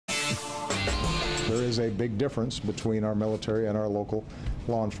There is a big difference between our military and our local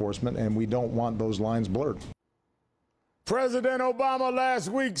law enforcement, and we don't want those lines blurred. President Obama last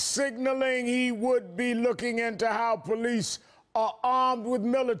week signaling he would be looking into how police are armed with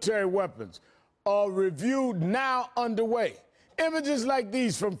military weapons. A review now underway. Images like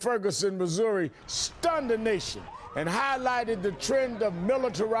these from Ferguson, Missouri stunned the nation and highlighted the trend of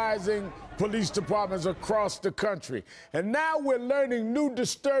militarizing police departments across the country. And now we're learning new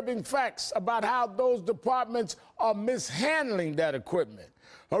disturbing facts about how those departments are mishandling that equipment.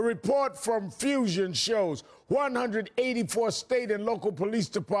 A report from Fusion shows 184 state and local police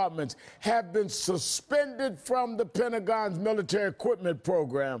departments have been suspended from the Pentagon's military equipment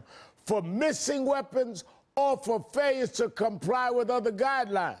program for missing weapons or for failure to comply with other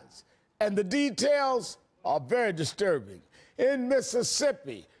guidelines. And the details are very disturbing. In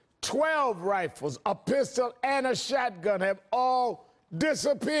Mississippi, 12 rifles, a pistol, and a shotgun have all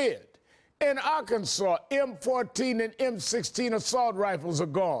disappeared. In Arkansas, M14 and M16 assault rifles are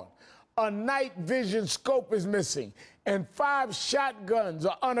gone. A night vision scope is missing, and 5 shotguns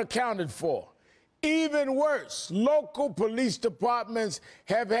are unaccounted for. Even worse, local police departments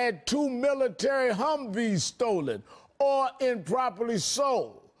have had 2 military Humvees stolen or improperly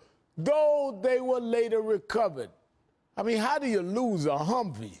sold, though they were later recovered. I mean, how do you lose a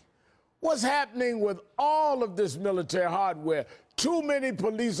Humvee? What's happening with all of this military hardware? Too many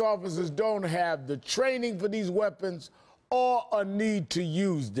police officers don't have the training for these weapons or a need to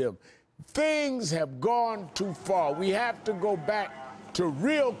use them. Things have gone too far. We have to go back to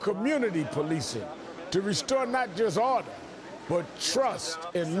real community policing to restore not just order, but trust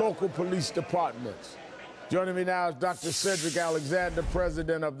in local police departments. Joining me now is Dr. Cedric Alexander,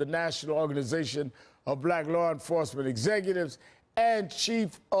 president of the National Organization of Black Law Enforcement Executives and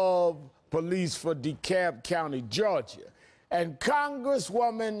chief of police for DeKalb County, Georgia. And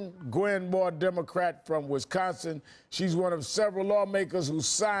Congresswoman Gwen, Democrat from Wisconsin. She's one of several lawmakers who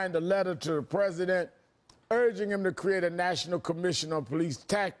signed a letter to the president urging him to create a national commission on police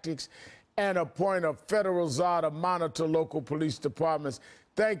tactics and appoint a federal czar to monitor local police departments.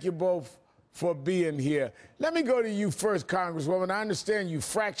 Thank you both for being here. Let me go to you first, Congresswoman. I understand you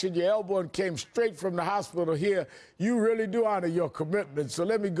fractured your elbow and came straight from the hospital here. You really do honor your commitment, so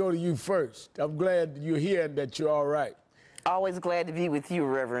let me go to you first. I'm glad you're here and that you're all right. Always glad to be with you,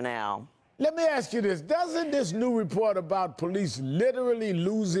 Reverend Al. Let me ask you this. Doesn't this new report about police literally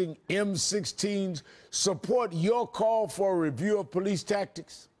losing M16s support your call for a review of police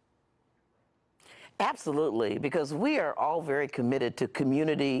tactics? Absolutely, because we are all very committed to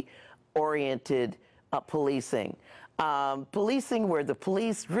community-oriented policing. Policing where the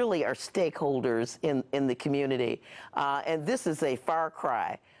police really are stakeholders in the community. And this is a far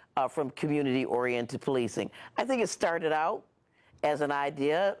cry from community-oriented policing. I think it started out as an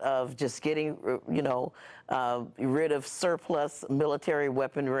idea of just getting, rid of surplus military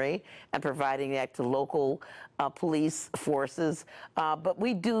weaponry and providing that to local police forces. But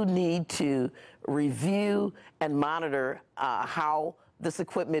we do need to review and monitor how this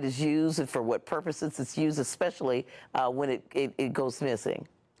equipment is used and for what purposes it's used, especially when it goes missing.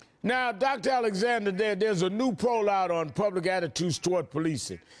 Now, Dr. Alexander, there's a new poll out on public attitudes toward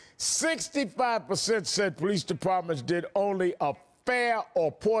policing. 65% said police departments did only a fair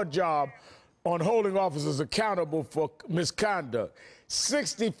or poor job on holding officers accountable for misconduct.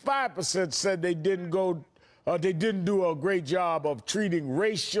 65% said they didn't do a great job of treating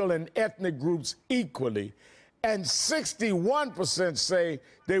racial and ethnic groups equally. And 61% say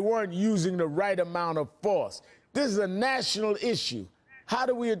they weren't using the right amount of force. This is a national issue. How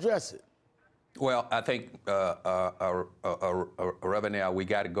do we address it? Well, I think, Reverend Al, we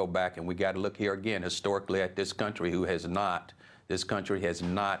got to go back and we got to look here again historically at this country this country has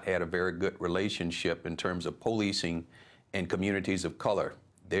not had a very good relationship in terms of policing in communities of color.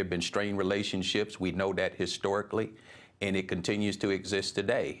 There have been strained relationships. We know that historically, and it continues to exist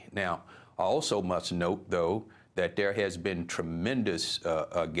today. Now, I also must note, though, that there has been tremendous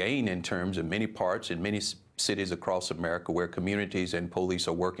gain in terms of many parts in many cities across America where communities and police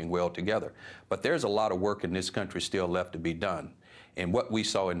are working well together. But there's a lot of work in this country still left to be done. And what we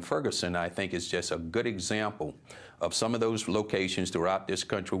saw in Ferguson, I think, is just a good example of some of those locations throughout this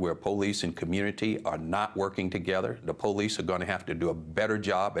country where police and community are not working together. The police are going to have to do a better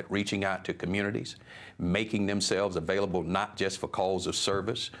job at reaching out to communities, making themselves available not just for calls of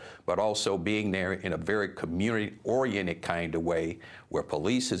service, but also being there in a very community-oriented kind of way where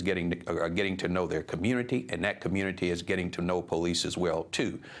police are getting to know their community, and that community is getting to know police as well,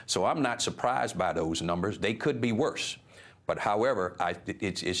 too. So I'm not surprised by those numbers. They could be worse. But however,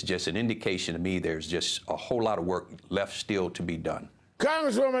 it's just an indication to me there's just a whole lot of work left still to be done.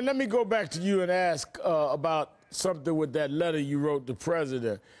 Congresswoman, let me go back to you and ask about something with that letter you wrote the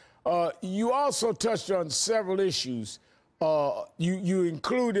president. You also touched on several issues. You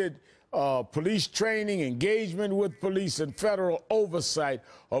included police training, engagement with police, and federal oversight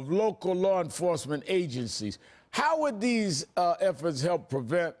of local law enforcement agencies. How would these efforts help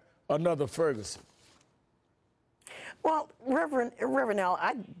prevent another Ferguson? Well, Reverend Al,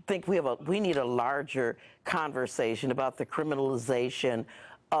 I think we need a larger conversation about the criminalization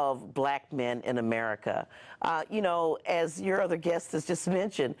of black men in America. You know, as your other guest has just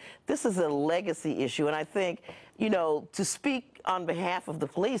mentioned, this is a legacy issue, and I think, you know, to speak on behalf of the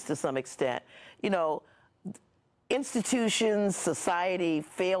police to some extent, you know, institutions, society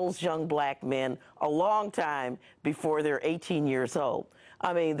fails young black men a long time before they're 18 years old.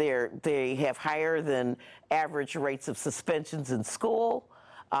 I mean, they have higher than average rates of suspensions in school.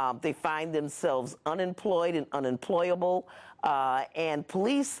 They find themselves unemployed and unemployable. And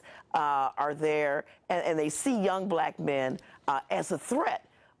police are there, and they see young black men as a threat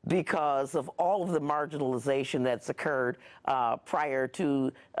because of all of the marginalization that's occurred prior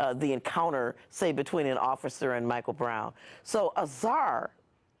to the encounter, say, between an officer and Michael Brown. So a czar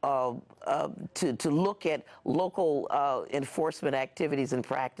to look at local enforcement activities and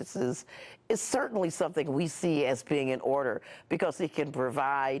practices is certainly something we see as being in order, because it can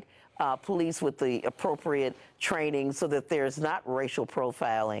provide police with the appropriate training so that there's not racial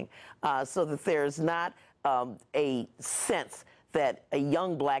profiling, so that there's not a sense that a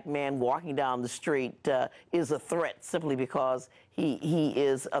young black man walking down the street is a threat simply because he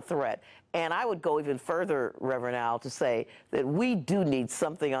is a threat. And I would go even further, Reverend Al, to say that we do need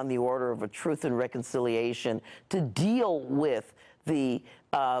something on the order of a Truth and Reconciliation to deal with the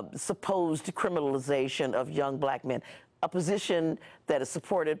supposed criminalization of young black men, a position that is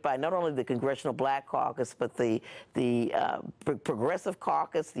supported by not only the Congressional Black Caucus, but the Progressive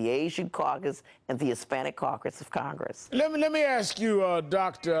Caucus, the Asian Caucus, and the Hispanic Caucus of Congress. Let me ask you,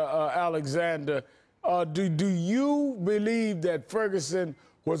 Dr. Alexander, do you believe that Ferguson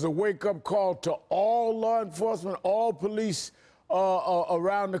was a wake-up call to all law enforcement, all police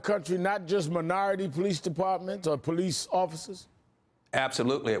around the country, not just minority police departments or police officers?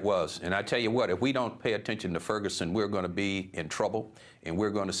 Absolutely it was. And I tell you what, if we don't pay attention to Ferguson, we're going to be in trouble, and we're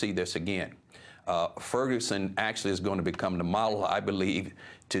going to see this again. Ferguson actually is going to become the model, I believe,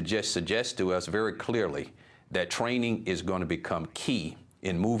 to just suggest to us very clearly that training is going to become key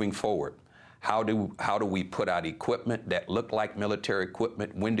in moving forward. How do we put out equipment that look like military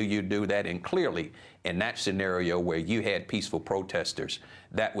equipment? When do you do that? And clearly, in that scenario where you had peaceful protesters,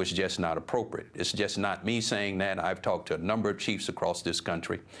 that was just not appropriate. It's just not me saying that. I've talked to a number of chiefs across this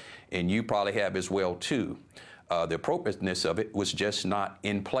country, and you probably have as well, too. The appropriateness of it was just not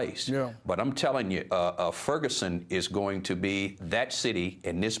in place. Yeah. But I'm telling you, Ferguson is going to be that city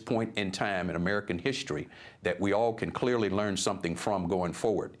in this point in time in American history that we all can clearly learn something from going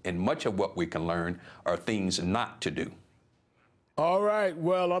forward. And much of what we can learn are things not to do. All right.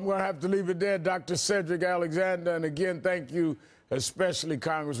 Well, I'm going to have to leave it there, Dr. Cedric Alexander. And again, thank you, especially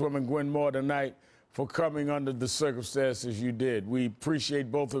Congresswoman Gwen Moore tonight, for coming under the circumstances you did. We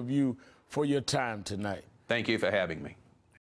appreciate both of you for your time tonight. Thank you for having me.